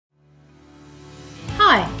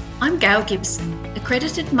I'm Gail Gibson,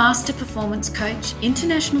 accredited Master Performance Coach,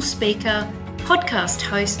 international speaker, podcast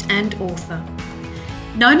host and author.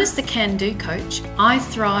 Known as the Can-Do Coach, I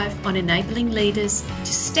thrive on enabling leaders to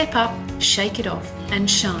step up, shake it off and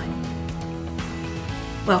shine.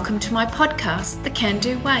 Welcome to my podcast, The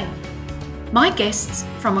Can-Do Way. My guests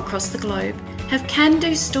from across the globe have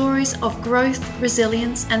can-do stories of growth,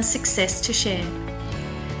 resilience and success to share.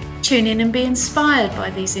 Tune in and be inspired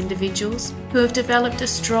by these individuals who have developed a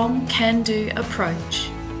strong can-do approach.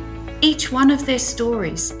 Each one of their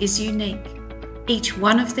stories is unique. Each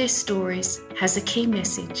one of their stories has a key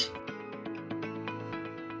message.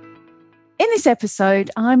 In this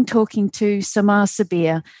episode, I'm talking to Samahe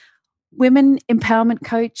Sabir, women empowerment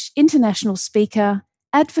coach, international speaker,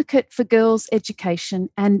 advocate for girls' education,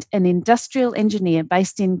 and an industrial engineer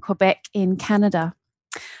based in Quebec in Canada.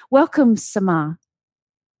 Welcome, Samahe.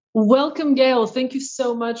 Welcome, Gail. Thank you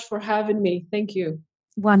so much for having me. Thank you.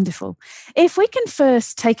 Wonderful. If we can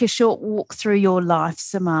first take a short walk through your life,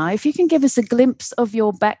 Samahe, if you can give us a glimpse of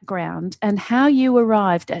your background and how you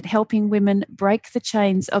arrived at helping women break the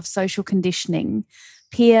chains of social conditioning,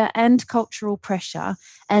 peer and cultural pressure,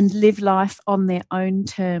 and live life on their own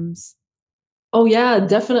terms. Oh, yeah,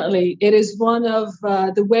 definitely. It is one of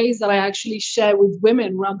the ways that I actually share with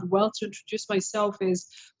women around the world to introduce myself is,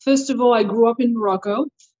 first of all, I grew up in Morocco.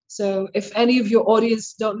 So if any of your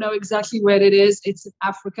audience don't know exactly where it is, it's in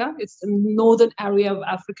Africa. It's the northern area of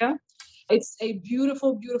Africa. It's a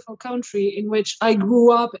beautiful, beautiful country in which I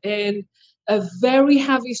grew up in a very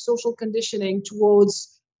heavy social conditioning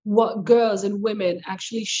towards what girls and women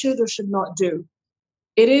actually should or should not do.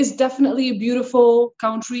 It is definitely a beautiful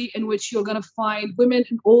country in which you're going to find women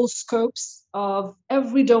in all scopes of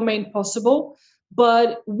every domain possible,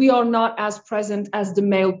 but we are not as present as the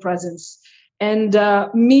male presence. And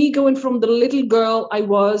me going from the little girl I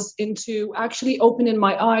was into actually opening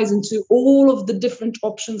my eyes into all of the different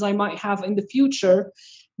options I might have in the future,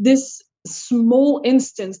 this small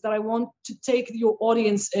instance that I want to take your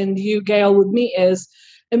audience and you, Gail, with me is,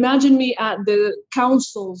 imagine me at the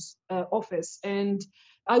council's office, and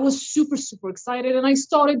I was super, super excited. And I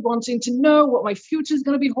started wanting to know what my future is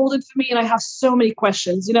going to be holding for me. And I have so many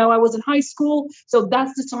questions. You know, I was in high school. So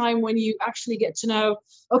that's the time when you actually get to know,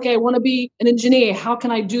 okay, I want to be an engineer. How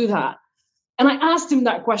can I do that? And I asked him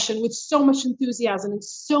that question with so much enthusiasm and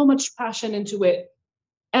so much passion into it.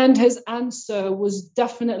 And his answer was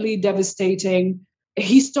definitely devastating.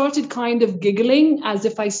 He started kind of giggling as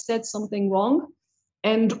if I said something wrong.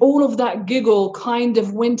 And all of that giggle kind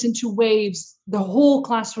of went into waves. The whole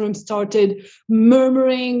classroom started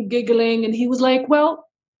murmuring, giggling. And he was like, well,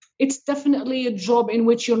 it's definitely a job in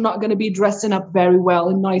which you're not going to be dressing up very well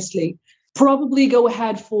and nicely. Probably go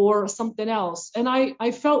ahead for something else. And I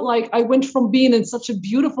felt like I went from being in such a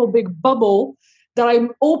beautiful big bubble that I'm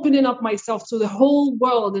opening up myself to the whole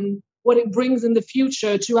world and what it brings in the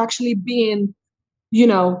future to actually being, you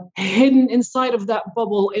know, hidden inside of that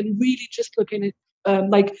bubble and really just looking at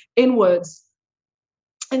like inwards.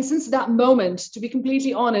 And since that moment, to be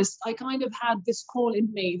completely honest, I kind of had this call in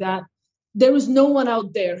me that there is no one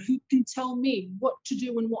out there who can tell me what to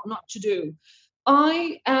do and what not to do.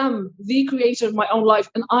 I am the creator of my own life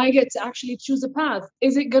and I get to actually choose a path.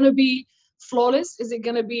 Is it going to be flawless? Is it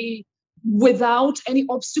going to be without any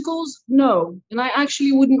obstacles? No. And I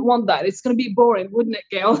actually wouldn't want that. It's going to be boring, wouldn't it,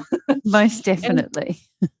 Gail? Most definitely.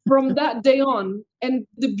 From that day on, and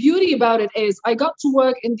the beauty about it is I got to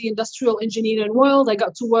work in the industrial engineering world. I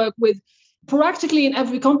got to work with practically in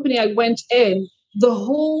every company I went in, the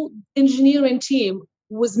whole engineering team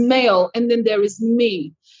was male. And then there is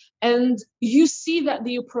me. And you see that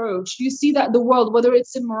the approach, you see that the world, whether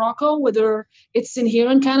it's in Morocco, whether it's in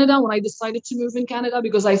here in Canada, when I decided to move in Canada,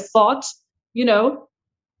 because I thought, you know,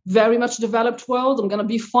 very much developed world, I'm going to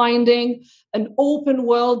be finding an open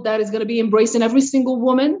world that is going to be embracing every single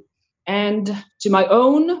woman. And to my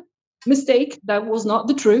own mistake, that was not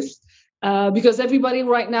the truth. Because everybody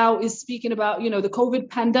right now is speaking about, you know, the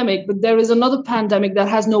COVID pandemic, but there is another pandemic that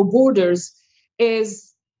has no borders, is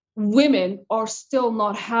women are still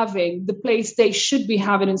not having the place they should be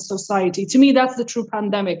having in society. To me, that's the true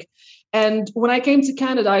pandemic. And when I came to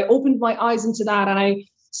Canada, I opened my eyes into that and I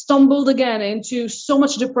stumbled again into so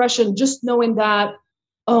much depression, just knowing that,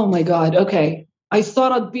 oh my God, okay, I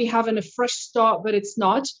thought I'd be having a fresh start, but it's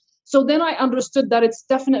not. So then I understood that it's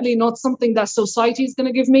definitely not something that society is going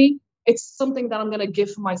to give me. It's something that I'm going to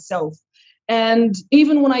give for myself. And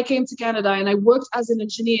even when I came to Canada and I worked as an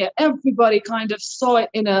engineer, everybody kind of saw it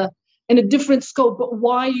in a different scope. But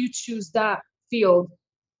why you choose that field?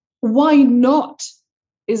 Why not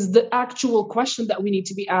is the actual question that we need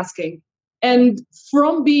to be asking. And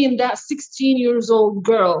from being that 16 years old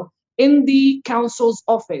girl in the council's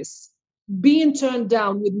office, being turned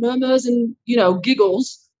down with murmurs and,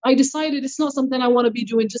 giggles, I decided it's not something I want to be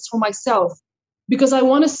doing just for myself, because I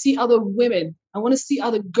want to see other women. I want to see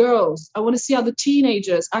other girls. I want to see other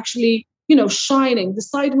teenagers actually, shining,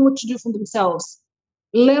 deciding what to do for themselves.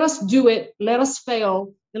 Let us do it. Let us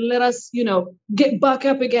fail. And let us, get back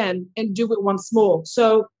up again and do it once more.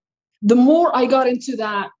 So the more I got into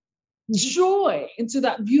that joy, into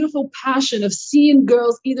that beautiful passion of seeing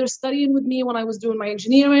girls either studying with me when I was doing my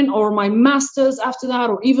engineering or my master's after that,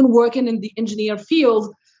 or even working in the engineer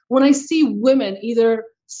field, when I see women either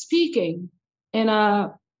speaking in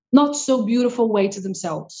a not so beautiful way to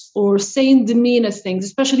themselves or saying demeanor things,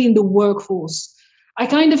 especially in the workforce, I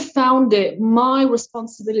kind of found it my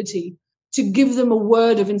responsibility to give them a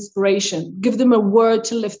word of inspiration, give them a word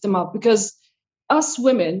to lift them up, because us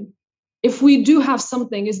women, if we do have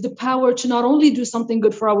something, is the power to not only do something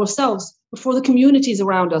good for ourselves, but for the communities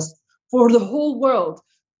around us, for the whole world.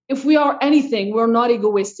 If we are anything, we're not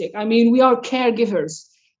egoistic. I mean, we are caregivers.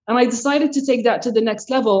 And I decided to take that to the next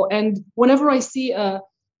level. And whenever I see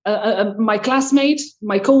my classmate,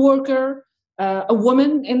 my coworker, a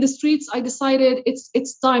woman in the streets, I decided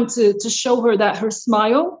it's time to show her that her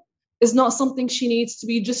smile is not something she needs to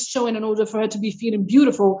be just showing in order for her to be feeling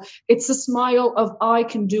beautiful. It's a smile of I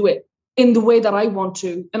can do it in the way that I want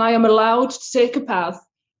to. And I am allowed to take a path,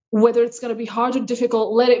 whether it's going to be hard or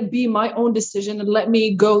difficult, let it be my own decision and let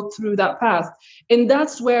me go through that path. And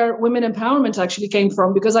that's where women empowerment actually came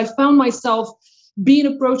from, because I found myself being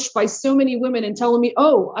approached by so many women and telling me,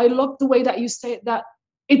 oh, I love the way that you say it, that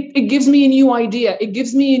it gives me a new idea. It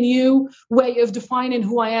gives me a new way of defining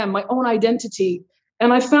who I am, my own identity.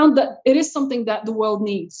 And I found that it is something that the world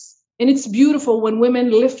needs. And it's beautiful when women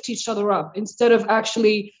lift each other up instead of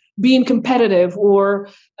actually being competitive or,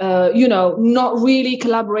 not really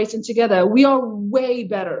collaborating together. We are way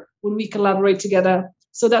better when we collaborate together.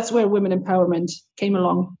 So that's where women empowerment came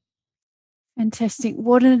along. Fantastic.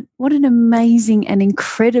 What an amazing and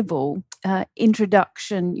incredible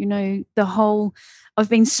introduction. I've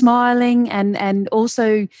been smiling and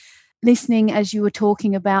also listening as you were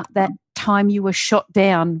talking about that time you were shot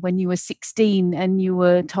down when you were 16 and you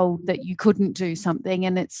were told that you couldn't do something,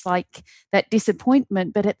 and it's like that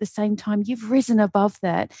disappointment, but at the same time you've risen above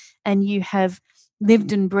that and you have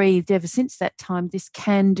lived and breathed ever since that time this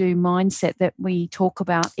can-do mindset that we talk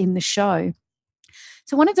about in the show.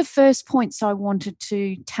 So one of the first points I wanted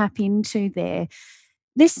to tap into there,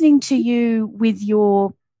 listening to you with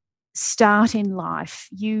your start in life,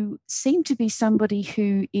 you seem to be somebody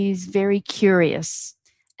who is very curious,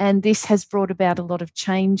 and this has brought about a lot of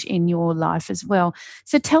change in your life as well.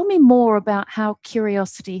 So tell me more about how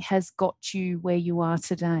curiosity has got you where you are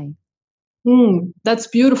today. That's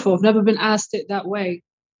beautiful. I've never been asked it that way.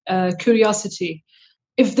 Curiosity.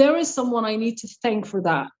 If there is someone I need to thank for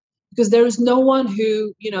that, because there is no one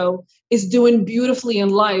who, is doing beautifully in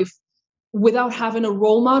life without having a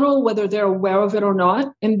role model, whether they're aware of it or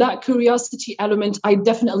not. And that curiosity element, I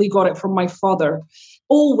definitely got it from my father.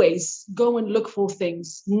 Always go and look for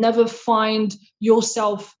things. Never find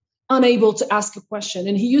yourself unable to ask a question.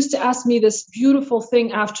 And he used to ask me this beautiful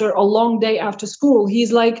thing after a long day after school.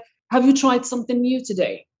 He's like, have you tried something new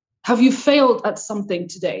today? Have you failed at something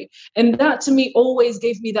today? And that to me always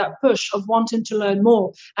gave me that push of wanting to learn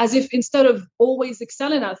more, as if instead of always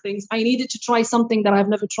excelling at things, I needed to try something that I've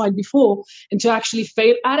never tried before and to actually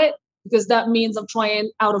fail at it, because that means I'm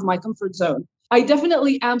trying out of my comfort zone. I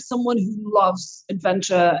definitely am someone who loves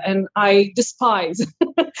adventure, and I despise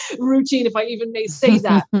routine, if I even may say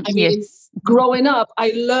that. I mean, growing up,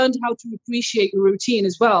 I learned how to appreciate routine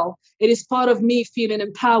as well. It is part of me feeling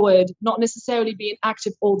empowered, not necessarily being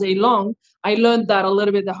active all day long. I learned that a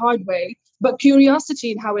little bit the hard way. But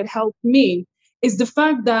curiosity and how it helped me is the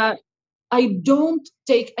fact that I don't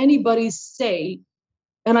take anybody's say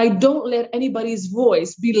and I don't let anybody's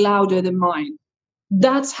voice be louder than mine.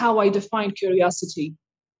 That's how I define curiosity.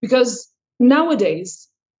 Because nowadays,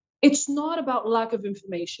 it's not about lack of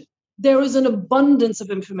information. There is an abundance of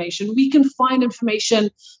information. We can find information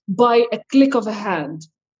by a click of a hand.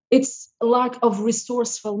 It's a lack of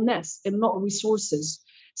resourcefulness and not resources.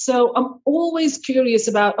 So I'm always curious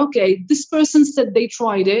about, okay, this person said they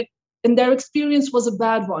tried it and their experience was a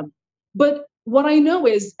bad one. But what I know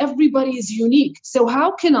is everybody is unique. So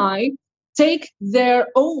how can I take their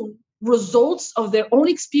own results of their own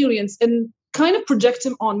experience and kind of project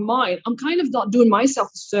them on mine? I'm kind of not doing myself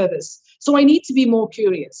a service. So I need to be more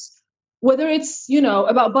curious. Whether it's,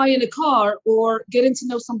 about buying a car or getting to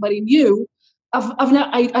know somebody new,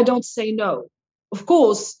 I don't say no. Of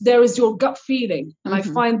course, there is your gut feeling. And I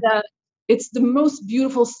find that It's the most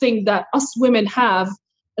beautiful thing that us women have.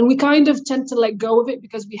 And we kind of tend to let go of it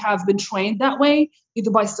because we have been trained that way,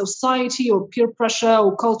 either by society or peer pressure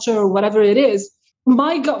or culture or whatever it is.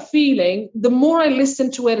 My gut feeling, the more I listen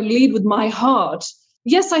to it and lead with my heart,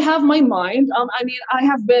 yes, I have my mind. I mean, I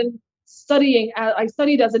have been studying, I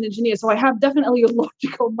studied as an engineer, so I have definitely a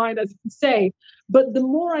logical mind, as you can say. But the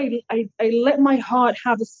more I let my heart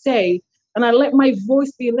have a say and I let my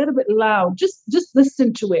voice be a little bit loud, just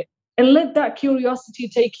listen to it and let that curiosity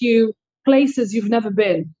take you places you've never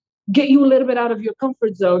been, get you a little bit out of your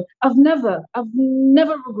comfort zone. I've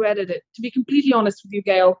never regretted it, to be completely honest with you,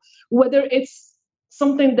 Gail, whether it's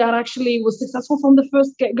something that actually was successful from the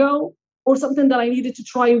first get go, or something that I needed to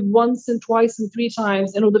try once and twice and three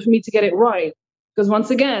times in order for me to get it right. Because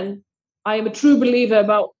once again, I am a true believer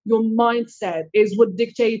about your mindset is what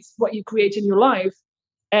dictates what you create in your life.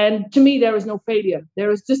 And to me, there is no failure.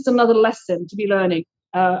 There is just another lesson to be learning.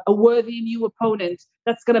 A worthy new opponent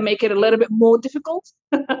that's going to make it a little bit more difficult.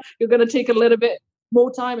 You're going to take a little bit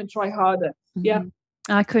more time and try harder. Yeah.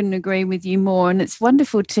 I couldn't agree with you more. And it's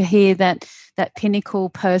wonderful to hear that pinnacle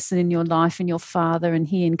person in your life and your father, and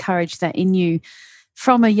he encouraged that in you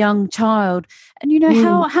from a young child. And,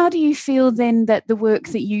 how do you feel then that the work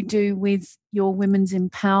that you do with your women's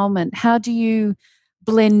empowerment, how do you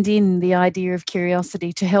blend in the idea of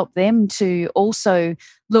curiosity to help them to also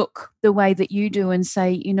look the way that you do and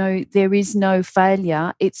say, there is no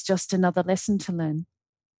failure, it's just another lesson to learn?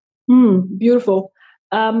 Beautiful.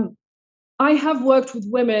 I have worked with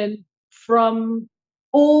women from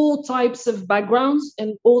all types of backgrounds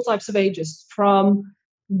and all types of ages. From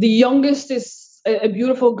the youngest is a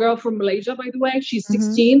beautiful girl from Malaysia, by the way, she's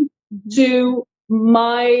 16, to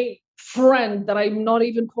my friend that I'm not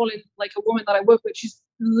even calling like a woman that I work with. She's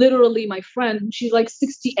literally my friend. She's like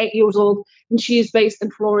 68 years old and she is based in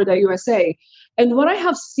Florida, USA. And what I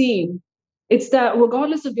have seen, it's that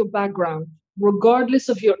regardless of your background, regardless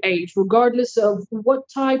of your age, regardless of what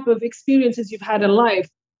type of experiences you've had in life,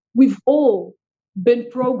 we've all been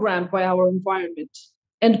programmed by our environment.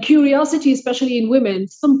 And curiosity, especially in women,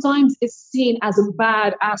 sometimes is seen as a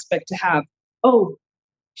bad aspect to have. Oh,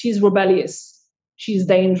 she's rebellious, she's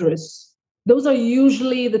dangerous. Those are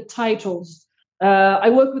usually the titles. I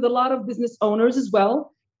work with a lot of business owners as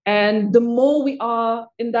well. And the more we are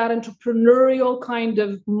in that entrepreneurial kind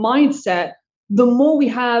of mindset, the more we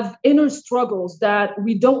have inner struggles that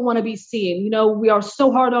we don't want to be seen. We are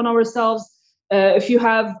so hard on ourselves. If you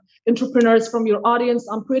have entrepreneurs from your audience,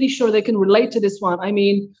 I'm pretty sure they can relate to this one. I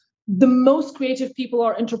mean, the most creative people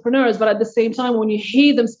are entrepreneurs, but at the same time, when you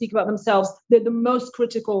hear them speak about themselves, they're the most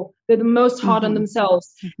critical, they're the most hard on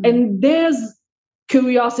themselves. And there's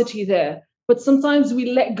curiosity there. But sometimes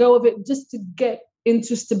we let go of it just to get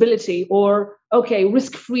into stability or, okay,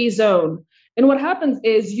 risk-free zone. And what happens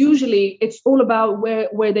is usually it's all about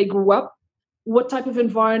where they grew up, what type of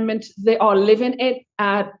environment they are living in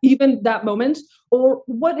at even that moment, or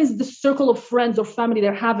what is the circle of friends or family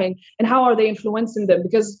they're having and how are they influencing them?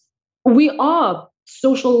 Because we are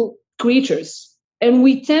social creatures and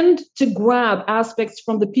we tend to grab aspects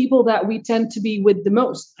from the people that we tend to be with the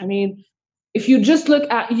most. I mean, if you just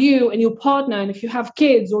look at you and your partner, and if you have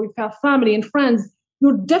kids or if you have family and friends,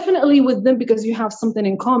 you're definitely with them because you have something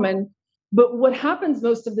in common. But what happens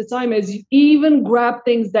most of the time is you even grab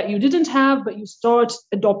things that you didn't have, but you start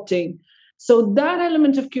adopting. So that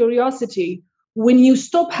element of curiosity, when you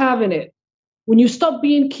stop having it, when you stop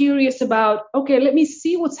being curious about, okay, let me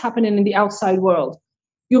see what's happening in the outside world,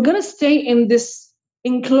 you're going to stay in this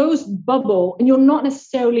enclosed bubble and you're not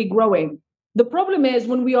necessarily growing. The problem is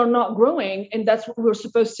when we are not growing, and that's what we're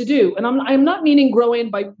supposed to do. And I'm not meaning growing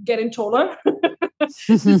by getting taller,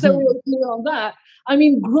 just so we're clear on that. I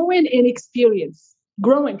mean, growing in experience,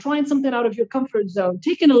 growing, trying something out of your comfort zone,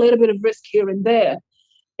 taking a little bit of risk here and there.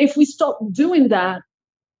 If we stop doing that,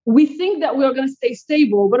 we think that we are going to stay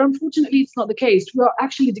stable, but unfortunately, it's not the case. We are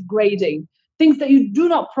actually degrading. Things that you do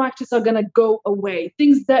not practice are going to go away.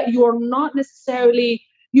 Things that you are not necessarily,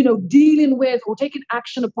 dealing with or taking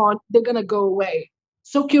action upon, they're going to go away.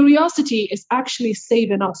 So curiosity is actually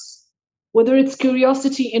saving us, whether it's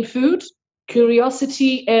curiosity in food,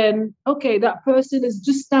 curiosity in, okay, that person is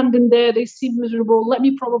just standing there. They seem miserable. Let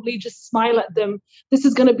me probably just smile at them. This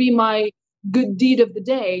is going to be my good deed of the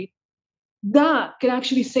day. That can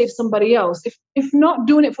actually save somebody else. If not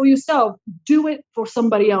doing it for yourself, do it for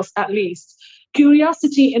somebody else at least.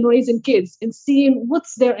 Curiosity in raising kids and seeing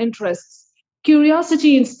what's their interests.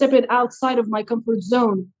 Curiosity in stepping outside of my comfort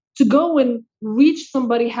zone to go and reach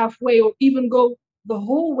somebody halfway or even go the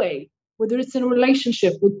whole way, whether it's in a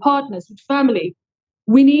relationship with partners, with family.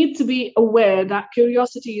 we need to be aware that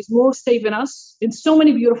curiosity is more safe in us in so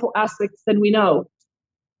many beautiful aspects than we know.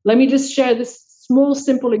 Let me just share this small,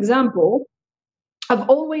 simple example. I've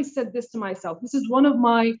always said this to myself. This is one of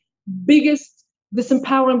my biggest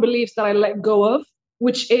disempowering beliefs that I let go of,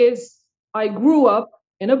 which is I grew up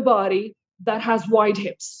in a body that has wide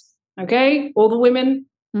hips. Okay. All the women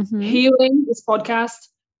healing this podcast,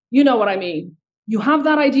 you know what I mean. You have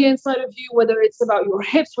that idea inside of you, whether it's about your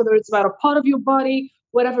hips, whether it's about a part of your body,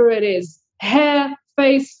 whatever it is, hair,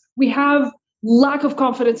 face. We have lack of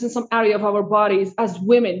confidence in some area of our bodies as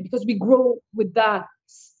women because we grow with that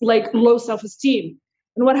like low self-esteem.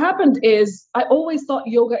 And what happened is I always thought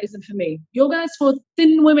yoga isn't for me. Yoga is for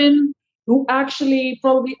thin women who actually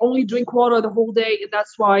probably only drink water the whole day, and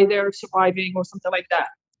that's why they're surviving or something like that.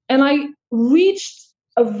 And I reached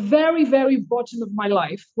a very, very bottom of my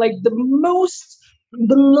life, like the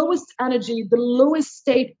lowest energy, the lowest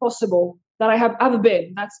state possible that I have ever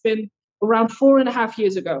been. That's been around 4.5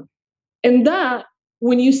 years ago. And that,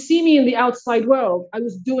 when you see me in the outside world, I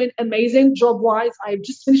was doing amazing job-wise. I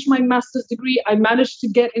just finished my master's degree. I managed to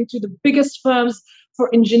get into the biggest firms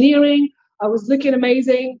for engineering. I was looking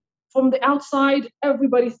amazing. From the outside,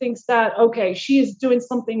 everybody thinks that, okay, she is doing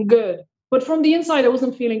something good. But from the inside, I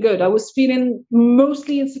wasn't feeling good. I was feeling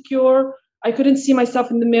mostly insecure. I couldn't see myself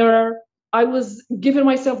in the mirror. I was giving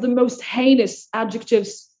myself the most heinous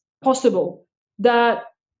adjectives possible. That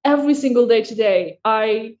every single day today,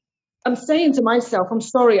 I'm saying to myself, I'm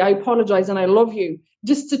sorry, I apologize, and I love you,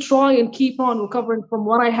 just to try and keep on recovering from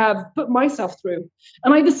what I have put myself through.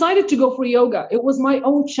 And I decided to go for yoga. It was my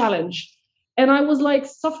own challenge. And I was like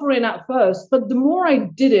suffering at first. But the more I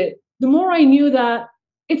did it, the more I knew that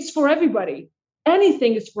it's for everybody.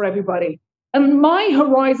 Anything is for everybody. And my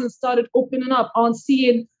horizon started opening up on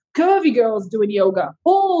seeing curvy girls doing yoga,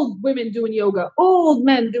 old women doing yoga, old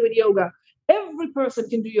men doing yoga. Every person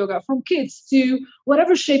can do yoga, from kids to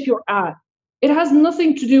whatever shape you're at. It has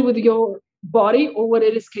nothing to do with your body or what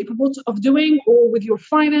it is capable of doing, or with your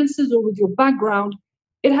finances or with your background.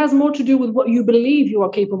 It has more to do with what you believe you are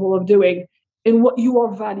capable of doing and what you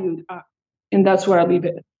are valued at. And that's where I leave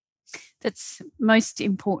it. That's most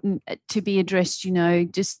important to be addressed,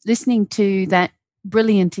 just listening to that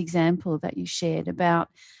brilliant example that you shared about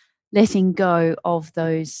letting go of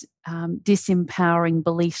those disempowering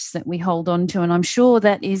beliefs that we hold on to. And I'm sure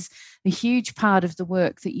that is a huge part of the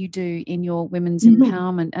work that you do in your women's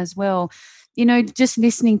empowerment as well. Just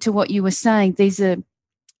listening to what you were saying, these are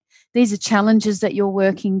challenges that you're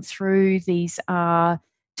working through. These are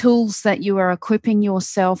tools that you are equipping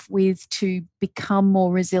yourself with to become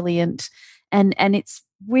more resilient. And it's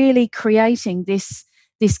really creating this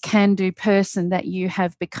can-do person that you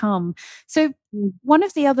have become. So one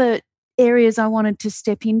of the other areas I wanted to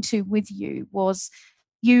step into with you was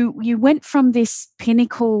you went from this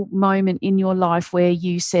pinnacle moment in your life where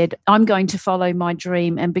you said, I'm going to follow my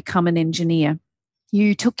dream and become an engineer.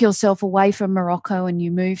 You took yourself away from Morocco and you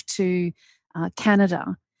moved to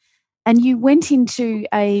Canada, and you went into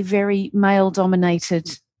a very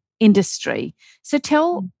male-dominated industry. So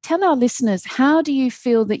tell our listeners, how do you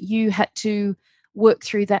feel that you had to work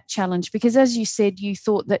through that challenge? Because as you said, you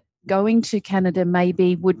thought that going to Canada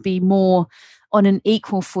maybe would be more on an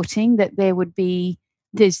equal footing, that there would be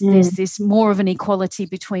there's this more of an equality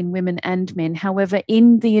between women and men. However,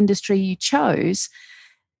 in the industry you chose,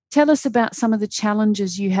 tell us about some of the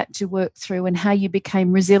challenges you had to work through and how you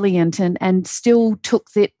became resilient and still took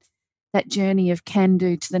that journey of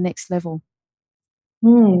can-do to the next level.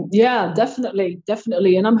 Yeah,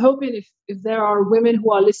 definitely. And I'm hoping if there are women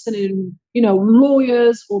who are listening,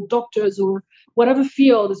 lawyers or doctors or whatever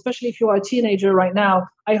field, especially if you are a teenager right now,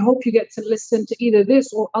 I hope you get to listen to either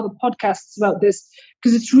this or other podcasts about this,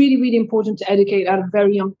 because it's really, really important to educate at a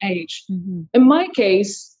very young age. In my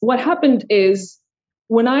case, what happened is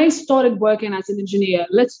when I started working as an engineer,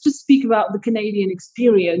 let's just speak about the Canadian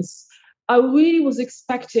experience. I really was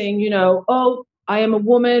expecting, I am a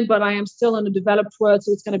woman, but I am still in a developed world,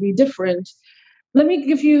 so it's going to be different. Let me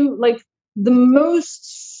give you the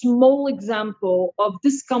most small example of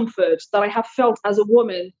discomfort that I have felt as a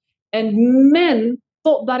woman, and men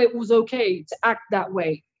thought that it was okay to act that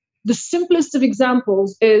way. The simplest of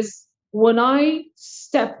examples is when I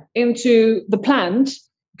step into the plant,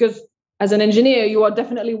 because as an engineer, you are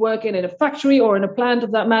definitely working in a factory or in a plant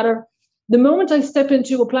of that matter. The moment I step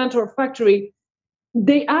into a plant or a factory,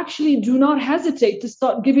 they actually do not hesitate to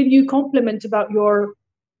start giving you compliment about your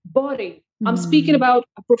body. I'm speaking about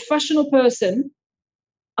a professional person.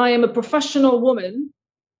 I am a professional woman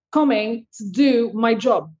coming to do my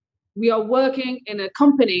job. We are working in a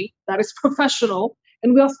company that is professional,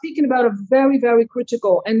 And we are speaking about a very, very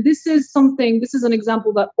critical. And this is an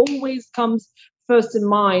example that always comes first in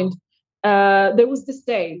mind. There was this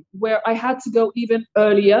day where I had to go even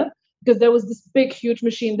earlier because there was this big, huge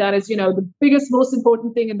machine that is, the biggest, most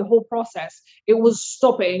important thing in the whole process. It was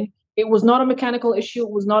stopping. It was not a mechanical issue.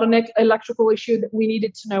 It was not an electrical issue that we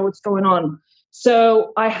needed to know what's going on.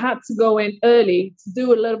 So I had to go in early to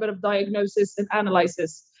do a little bit of diagnosis and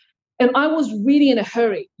analysis. And I was really in a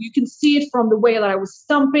hurry. You can see it from the way that I was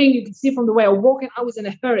stumping. You can see it from the way I was walking. I was in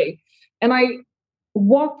a hurry. And I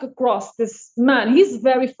walk across this man. He's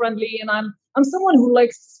very friendly, and I'm someone who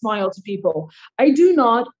likes to smile to people. I do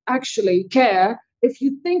not actually care if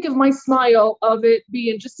you think of my smile of it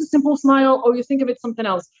being just a simple smile or you think of it something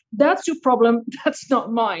else. That's your problem. That's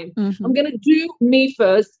not mine. Mm-hmm. I'm going to do me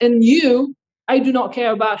first, and I do not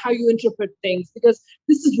care about how you interpret things, because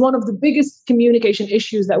this is one of the biggest communication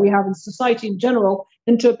issues that we have in society in general,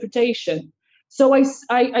 interpretation. So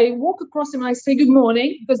I walk across him and I say good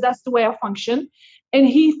morning, because that's the way I function. And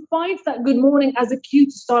he finds that good morning as a cue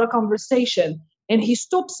to start a conversation. And he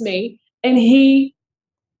stops me and he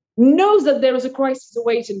knows that there is a crisis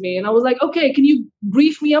awaiting me. And I was like, okay, can you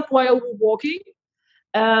brief me up while we're walking?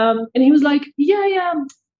 And he was like, yeah,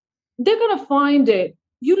 they're going to find it.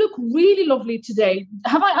 You look really lovely today.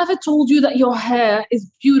 Have I ever told you that your hair is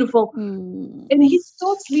beautiful? And he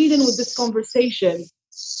starts leading with this conversation,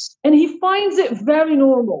 and he finds it very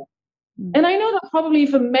normal. And I know that probably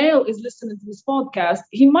if a male is listening to this podcast,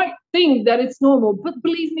 he might think that it's normal, but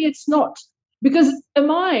believe me, it's not. Because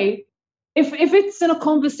if it's in a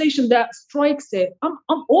conversation that strikes it, I'm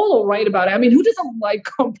all right about it. I mean, who doesn't like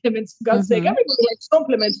compliments? For God's sake, everybody likes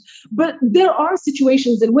compliments. But there are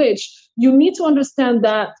situations in which you need to understand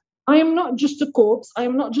that I am not just a corpse. I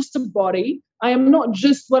am not just a body. I am not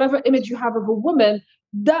just whatever image you have of a woman.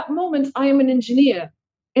 That moment, I am an engineer.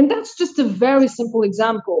 And that's just a very simple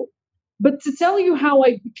example. But to tell you how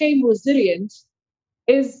I became resilient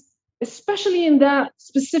is, especially in that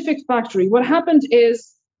specific factory, what happened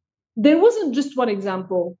is there wasn't just one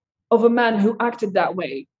example of a man who acted that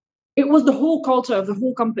way. It was the whole culture of the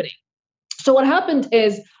whole company. So what happened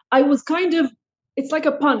is I was it's like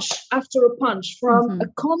a punch after a punch from a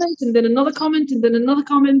comment and then another comment and then another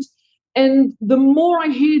comment. And the more I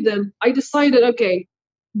hear them, I decided, okay,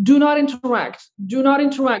 do not interact.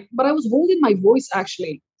 But I was holding my voice,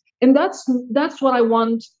 actually. And that's what I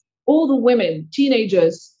want all the women,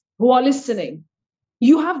 teenagers who are listening.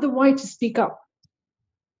 You have the right to speak up.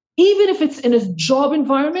 Even if it's in a job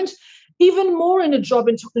environment, even more in a job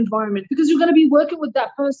environment, because you're going to be working with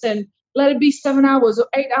that person, let it be 7 hours or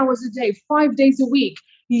 8 hours a day, 5 days a week.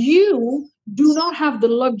 You do not have the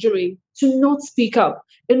luxury to not speak up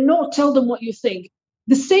and not tell them what you think.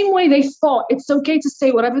 The same way they thought it's okay to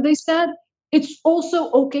say whatever they said, it's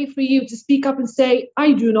also okay for you to speak up and say,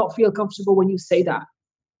 I do not feel comfortable when you say that.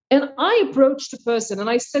 And I approached the person and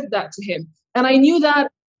I said that to him. And I knew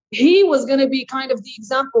that he was going to be kind of the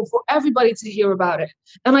example for everybody to hear about it.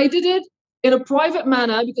 And I did it in a private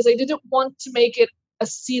manner because I didn't want to make it a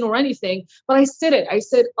scene or anything. But I said it. I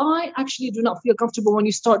said, I actually do not feel comfortable when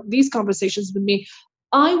you start these conversations with me.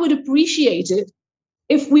 I would appreciate it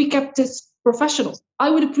if we kept this professional. I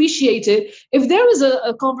would appreciate it if there is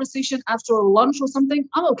a conversation after a lunch or something.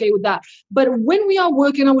 I'm okay with that. But when we are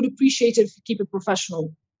working, I would appreciate it if you keep it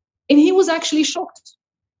professional. And he was actually shocked.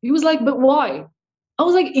 He was like, but why? I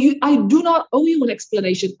was like, I do not owe you an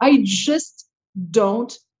explanation. I just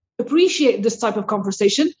don't appreciate this type of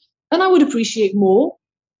conversation. And I would appreciate more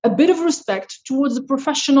a bit of respect towards the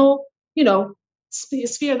professional,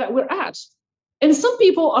 sphere that we're at. And some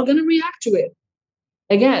people are going to react to it.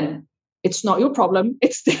 Again, it's not your problem.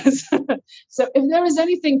 It's this. So if there is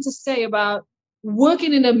anything to say about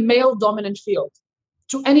working in a male-dominant field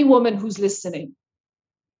to any woman who's listening,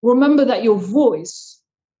 remember that your voice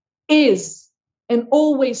is and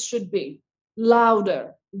always should be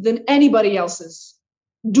louder than anybody else's.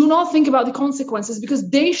 Do not think about the consequences, because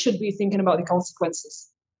they should be thinking about the consequences.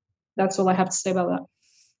 That's all I have to say about that.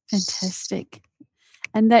 Fantastic.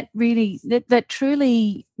 And that really, that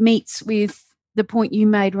truly meets with the point you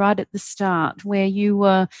made right at the start, where you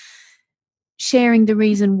were sharing the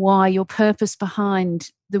reason why, your purpose behind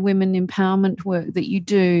the women empowerment work that you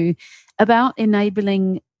do, about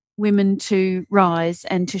enabling women to rise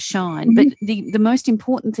and to shine. But the most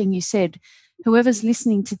important thing you said, whoever's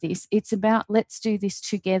listening to this, it's about let's do this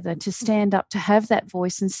together, to stand up, to have that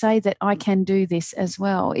voice and say that I can do this as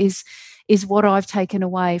well, is what I've taken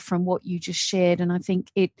away from what you just shared. And I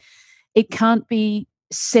think it can't be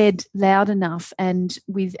said loud enough, and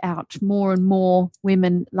without more and more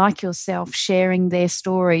women like yourself sharing their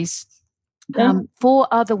stories for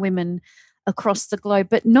other women across the globe,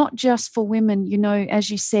 but not just for women. You know, as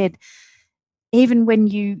you said, even when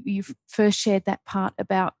you first shared that part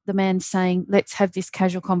about the man saying, let's have this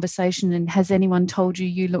casual conversation, and has anyone told you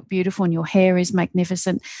you look beautiful and your hair is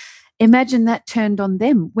magnificent? Imagine that turned on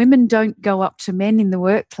them. Women don't go up to men in the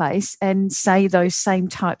workplace and say those same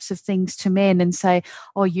types of things to men and say,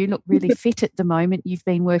 oh, you look really fit at the moment. You've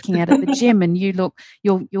been working out at the gym, and you look,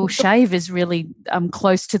 your shave is really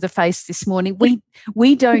close to the face this morning.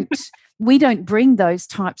 We don't bring those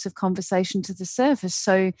types of conversation to the surface.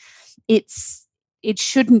 So it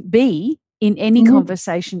shouldn't be in any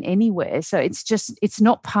conversation anywhere. So it's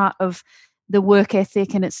not part of the work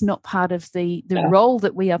ethic, and it's not part of the role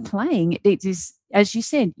that we are playing. It is, as you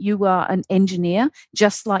said, you are an engineer,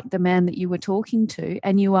 just like the man that you were talking to,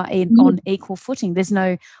 and you are on equal footing. There's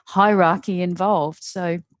no hierarchy involved.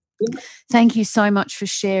 So thank you so much for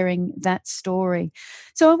sharing that story.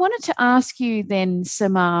 So I wanted to ask you then,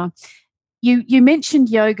 Samar, you mentioned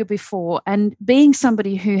yoga before, and being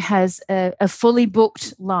somebody who has a fully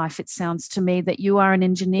booked life, it sounds to me that you are an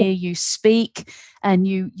engineer, you speak, and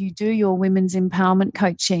you do your women's empowerment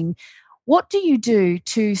coaching. What do you do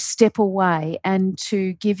to step away and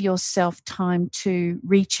to give yourself time to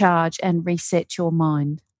recharge and reset your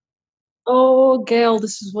mind? Oh, Gail,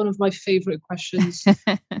 this is one of my favorite questions.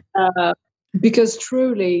 Because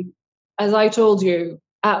truly, as I told you,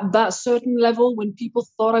 at that certain level, when people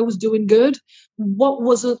thought I was doing good, what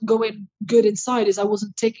wasn't going good inside is I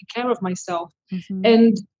wasn't taking care of myself.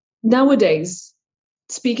 And nowadays,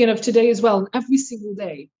 speaking of today as well, every single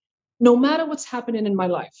day, no matter what's happening in my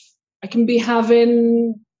life, I can be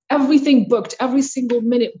having everything booked, every single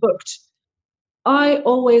minute booked. I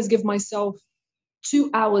always give myself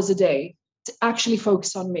 2 hours a day to actually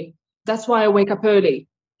focus on me. That's why I wake up early.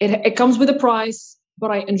 It comes with a price, but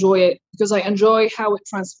I enjoy it because I enjoy how it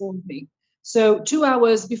transformed me. So 2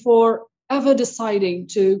 hours before ever deciding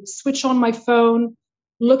to switch on my phone,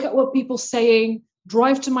 look at what people saying,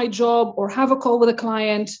 drive to my job, or have a call with a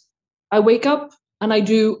client, I wake up and I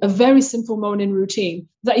do a very simple morning routine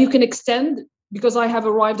that you can extend, because I have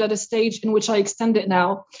arrived at a stage in which I extend it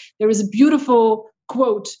now. There is a beautiful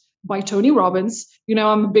quote by Tony Robbins. You know,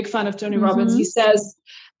 I'm a big fan of Tony Robbins. He says,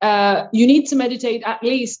 you need to meditate at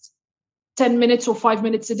least 10 minutes or 5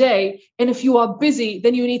 minutes a day. And if you are busy,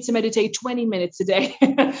 then you need to meditate 20 minutes a day.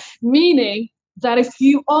 Meaning that if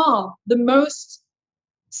you are the most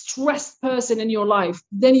stressed person in your life,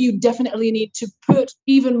 then you definitely need to put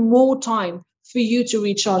even more time for you to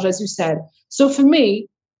recharge, as you said. So for me,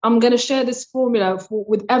 I'm going to share this formula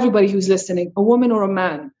with everybody who's listening, a woman or a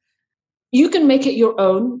man. You can make it your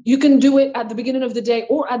own. You can do it at the beginning of the day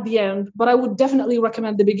or at the end, but I would definitely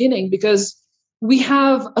recommend the beginning, because we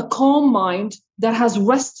have a calm mind that has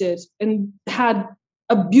rested and had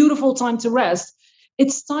a beautiful time to rest.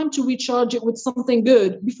 It's time to recharge it with something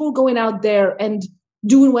good before going out there and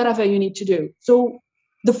doing whatever you need to do. So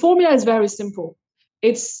the formula is very simple.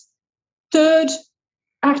 It's third,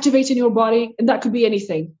 activating your body, and that could be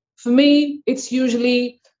anything. For me, it's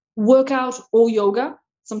usually workout or yoga.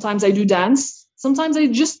 Sometimes I do dance. Sometimes I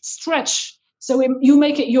just stretch. So you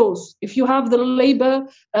make it yours. If you have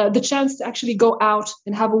the chance to actually go out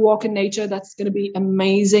and have a walk in nature, that's going to be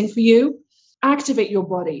amazing for you. Activate your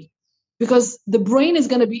body, because the brain is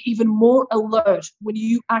going to be even more alert when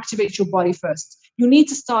you activate your body first. You need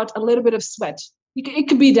to start a little bit of sweat. It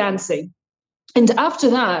could be dancing. And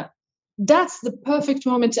after that, that's the perfect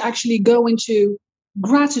moment to actually go into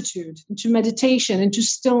gratitude, into meditation, into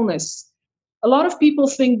stillness. A lot of people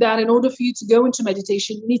think that in order for you to go into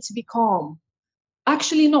meditation, you need to be calm.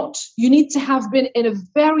 Actually not. You need to have been in a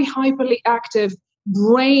very hyperly active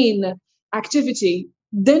brain activity.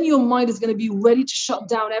 Then your mind is going to be ready to shut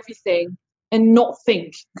down everything and not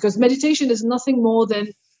think, because meditation is nothing more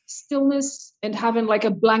than stillness and having like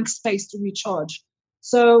a blank space to recharge.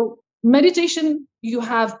 So meditation, you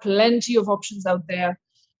have plenty of options out there.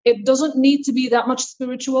 It doesn't need to be that much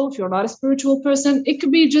spiritual. If you're not a spiritual person, it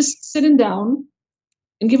could be just sitting down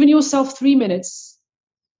and giving yourself 3 minutes.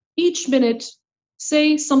 Each minute,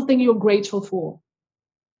 say something you're grateful for.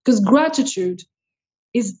 Because gratitude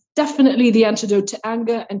is definitely the antidote to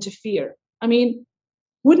anger and to fear. I mean,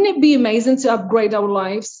 wouldn't it be amazing to upgrade our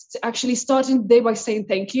lives, to actually starting the day by saying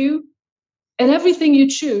thank you? And everything you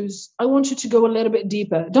choose, I want you to go a little bit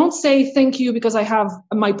deeper. Don't say thank you because I have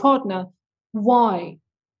my partner. Why?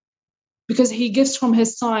 Because he gives from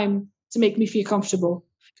his time to make me feel comfortable.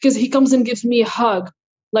 Because he comes and gives me a hug,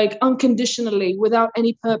 like unconditionally, without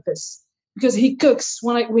any purpose. Because he cooks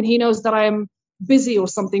when he knows that I am busy or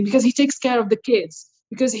something. Because he takes care of the kids.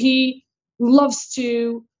 Because he loves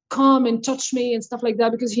to come and touch me and stuff like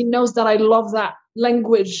that, because he knows that I love that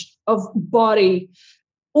language of body.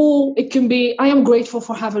 Or it can be, I am grateful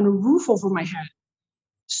for having a roof over my head.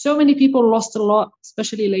 So many people lost a lot,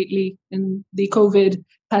 especially lately in the COVID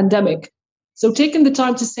pandemic. So taking the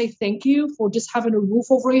time to say thank you for just having a roof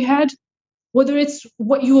over your head, whether it's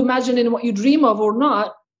what you imagine and what you dream of or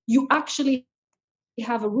not, you actually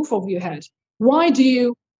have a roof over your head. Why do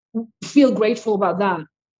you feel grateful about that?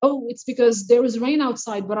 Oh, it's because there is rain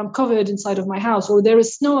outside, but I'm covered inside of my house, or there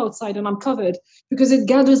is snow outside and I'm covered, because it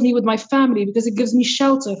gathers me with my family, because it gives me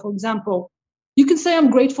shelter, for example. You can say, I'm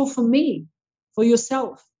grateful for me, for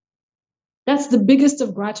yourself. That's the biggest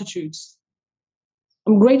of gratitudes.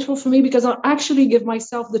 I'm grateful for me because I actually give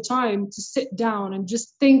myself the time to sit down and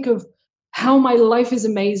just think of how my life is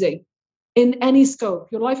amazing in any scope.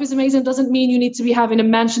 Your life is amazing doesn't mean you need to be having a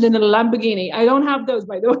mansion in a Lamborghini. I don't have those,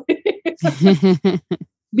 by the way.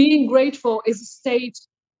 Being grateful is a state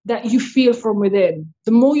that you feel from within.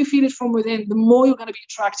 The more you feel it from within, the more you're going to be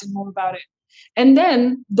attracted more about it. And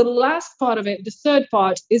then the last part of it, the third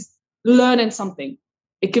part, is learning something.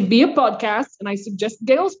 It could be a podcast, and I suggest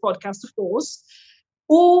Gail's podcast, of course,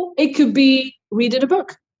 or it could be reading a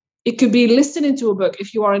book. It could be listening to a book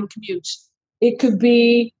if you are in commute. It could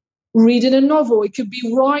be reading a novel. It could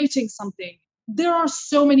be writing something. There are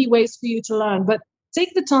so many ways for you to learn, but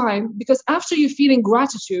take the time, because after you're feeling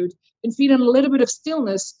gratitude and feeling a little bit of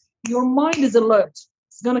stillness, your mind is alert.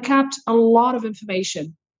 It's going to capture a lot of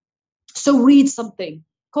information. So read something,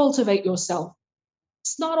 cultivate yourself.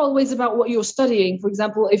 It's not always about what you're studying. For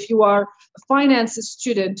example, if you are a finances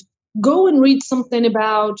student, go and read something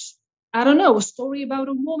about, I don't know, a story about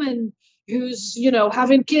a woman who's,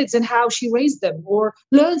 having kids and how she raised them, or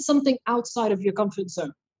learn something outside of your comfort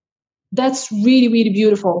zone. That's really, really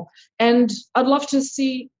beautiful. And I'd love to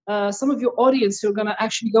see some of your audience who are going to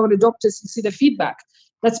actually go and adopt this and see the feedback.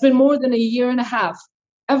 That's been more than a year and a half,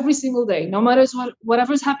 every single day, no matter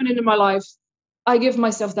whatever's happening in my life, I give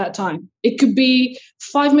myself that time. It could be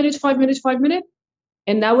 5 minutes, 5 minutes, 5 minutes.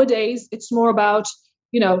 And nowadays it's more about,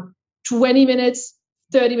 20 minutes,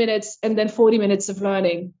 30 minutes, and then 40 minutes of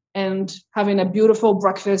learning and having a beautiful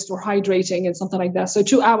breakfast or hydrating and something like that. So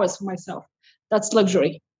 2 hours for myself. That's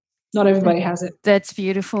luxury. Not everybody has it. That's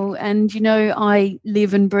beautiful. And, I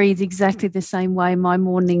live and breathe exactly the same way. My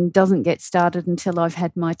morning doesn't get started until I've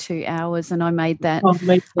had my 2 hours. And I made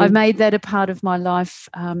that a part of my life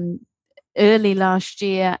early last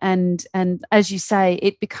year. And as you say,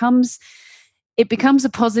 it becomes a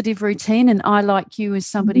positive routine. And I, like you, as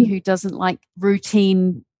somebody who doesn't like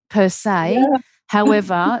routine per se. Yeah.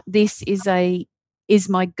 However, this is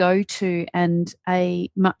my go-to and a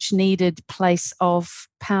much needed place of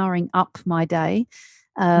powering up my day.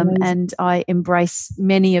 And I embrace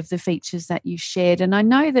many of the features that you shared. And I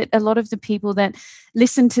know that a lot of the people that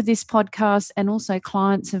listen to this podcast, and also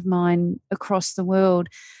clients of mine across the world,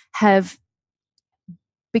 have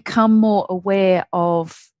become more aware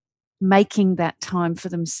of making that time for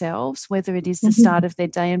themselves, whether it is the start of their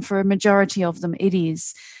day. And for a majority of them, it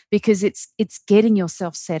is, because it's getting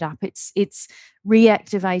yourself set up. It's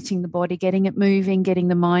reactivating the body, getting it moving, getting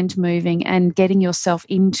the mind moving, and getting yourself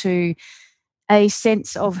into a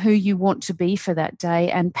sense of who you want to be for that day,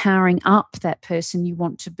 and powering up that person you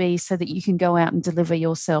want to be, so that you can go out and deliver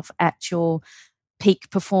yourself at your peak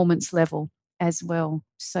performance level as well.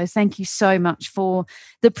 So thank you so much for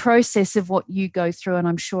the process of what you go through, and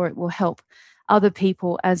I'm sure it will help other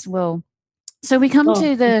people as well. So we come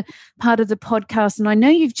to the part of the podcast, and I know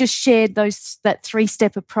you've just shared that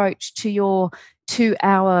 3-step approach to your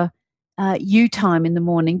 2-hour you time in the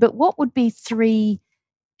morning, but what would be 3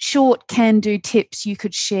 short can-do tips you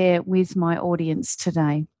could share with my audience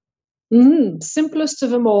today? Simplest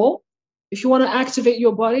of them all. If you want to activate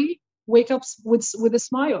your body, wake up with a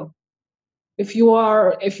smile. If you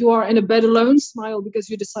are in a bed alone, smile because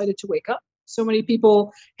you decided to wake up. So many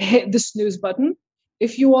people hit the snooze button.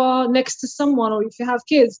 If you are next to someone, or if you have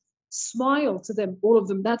kids, smile to them, all of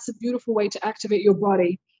them. That's a beautiful way to activate your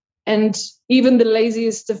body. And even the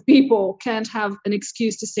laziest of people can't have an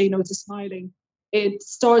excuse to say no to smiling. It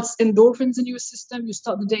starts endorphins in your system. You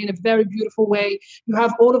start the day in a very beautiful way. You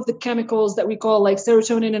have all of the chemicals that we call like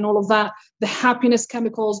serotonin and all of that, the happiness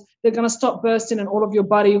chemicals. They're going to stop bursting in all of your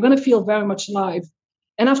body. You're going to feel very much alive.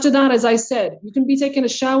 And after that, as I said, you can be taking a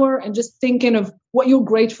shower and just thinking of what you're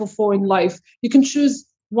grateful for in life. You can choose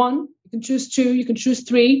 1, you can choose 2, you can choose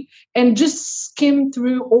 3, and just skim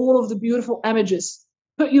through all of the beautiful images.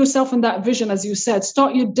 Put yourself in that vision, as you said.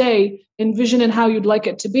 Start your day envisioning how you'd like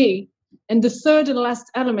it to be. And the third and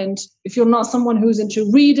last element, if you're not someone who's into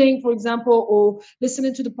reading, for example, or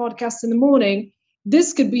listening to the podcast in the morning,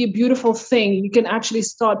 this could be a beautiful thing you can actually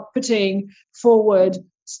start putting forward,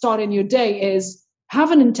 starting your day, is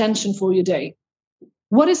have an intention for your day.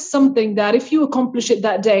 What is something that if you accomplish it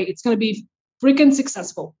that day, it's going to be freaking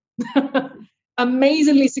successful,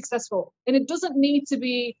 amazingly successful. And it doesn't need to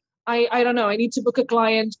be, I don't know, I need to book a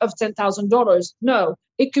client of $10,000. No,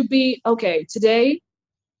 it could be, okay, today,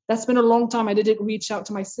 that's been a long time I didn't reach out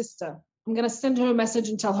to my sister. I'm going to send her a message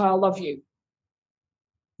and tell her I love you.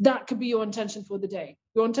 That could be your intention for the day.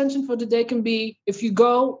 Your intention for the day can be, if you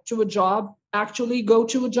go to a job, actually go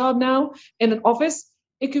to a job now in an office,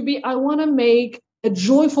 it could be, I want to make a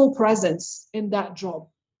joyful presence in that job.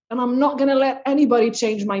 And I'm not going to let anybody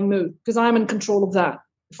change my mood because I'm in control of that.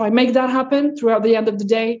 If I make that happen throughout the end of the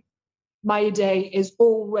day, my day is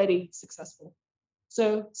already successful.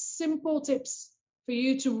 So simple tips for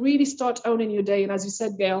you to really start owning your day. And as you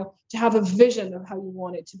said, Gail, to have a vision of how you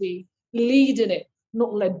want it to be, lead in it,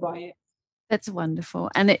 not led by it. That's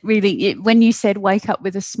wonderful. And it really, when you said wake up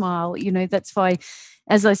with a smile, that's why,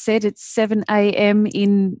 as I said, it's 7 a.m.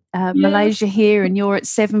 in Malaysia here, and you're at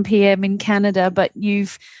 7 p.m. in Canada, but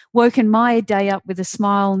you've woken my day up with a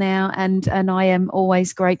smile now, and I am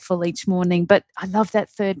always grateful each morning. But I love that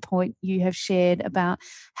third point you have shared about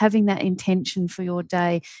having that intention for your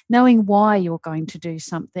day, knowing why you're going to do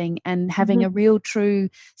something, and having a real true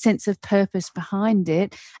sense of purpose behind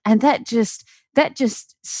it. And that just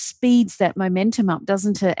speeds that momentum up,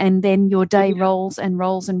 doesn't it? And then your day rolls and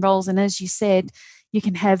rolls and rolls. And as you said, you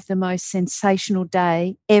can have the most sensational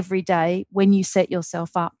day every day when you set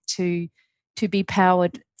yourself up to be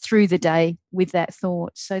powered through the day with that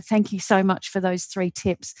thought. So thank you so much for those 3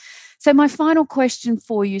 tips. So my final question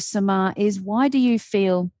for you, Samahe, is why do you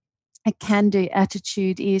feel a can-do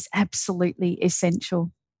attitude is absolutely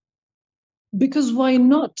essential? Because why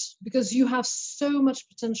not? Because you have so much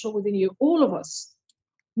potential within you, all of us.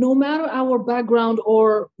 No matter our background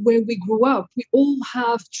or where we grew up, we all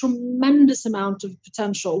have tremendous amount of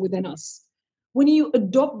potential within us. When you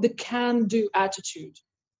adopt the can-do attitude,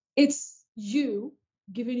 it's you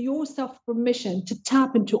giving yourself permission to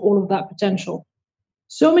tap into all of that potential.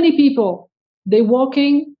 So many people, they're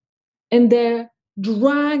walking and they're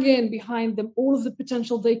dragging behind them all of the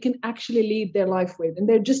potential they can actually lead their life with. And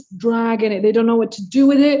they're just dragging it. They don't know what to do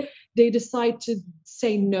with it. They decide to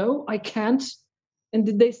say, no, I can't. And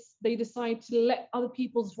they decide to let other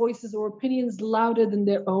people's voices or opinions louder than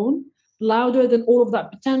their own, louder than all of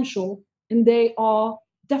that potential. And they are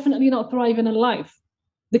definitely not thriving in life.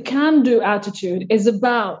 The can-do attitude is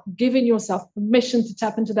about giving yourself permission to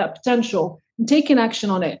tap into that potential and taking action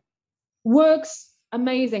on it. Works,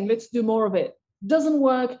 amazing. Let's do more of it. Doesn't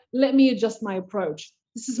work, let me adjust my approach.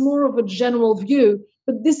 This is more of a general view,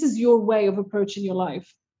 but this is your way of approaching your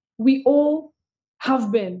life. We all have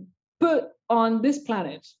been put on this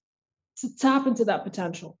planet to tap into that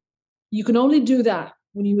potential. You can only do that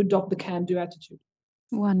when you adopt the can-do attitude.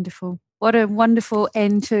 Wonderful. What a wonderful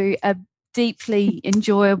end to a deeply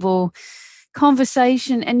enjoyable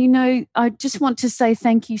conversation. And, I just want to say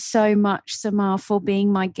thank you so much, Samahe, for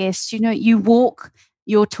being my guest. You walk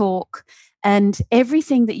your talk. And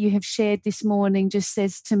everything that you have shared this morning just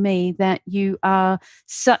says to me that you are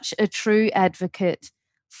such a true advocate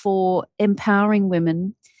for empowering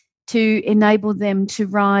women to enable them to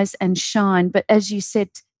rise and shine. But as you said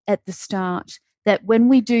at the start, that when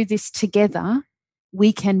we do this together,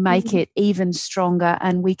 we can make it even stronger,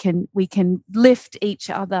 and we can lift each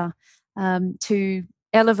other to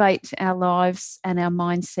elevate our lives and our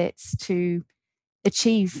mindsets to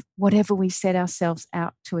achieve whatever we set ourselves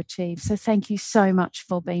out to achieve. So thank you so much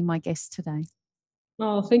for being my guest today.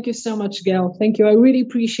 Oh, thank you so much, Gail. Thank you. I really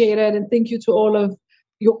appreciate it. And thank you to all of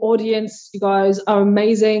your audience. You guys are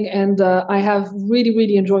amazing. And I have really,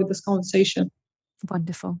 really enjoyed this conversation.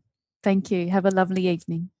 Wonderful. Thank you. Have a lovely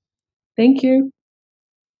evening. Thank you.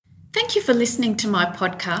 Thank you for listening to my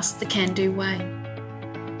podcast, The Can-Do Way.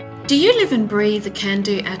 Do you live and breathe the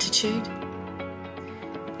can-do attitude?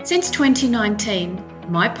 Since 2019,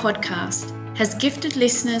 my podcast has gifted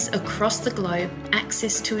listeners across the globe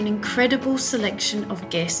access to an incredible selection of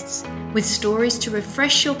guests with stories to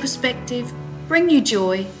refresh your perspective, bring you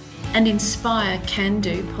joy, and inspire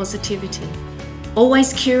can-do positivity.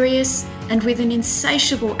 Always curious and with an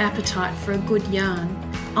insatiable appetite for a good yarn,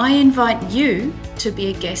 I invite you to be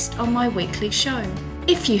a guest on my weekly show.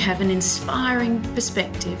 If you have an inspiring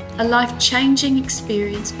perspective, a life-changing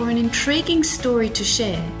experience, or an intriguing story to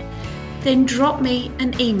share, then drop me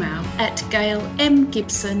an email at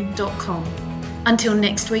gailmgibson.com. Until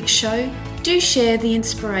next week's show, do share the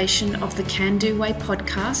inspiration of the Can-Do Way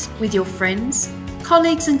podcast with your friends,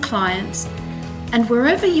 colleagues and clients, and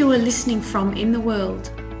wherever you are listening from in the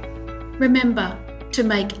world. Remember, to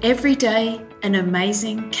make every day an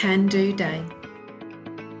amazing can-do day.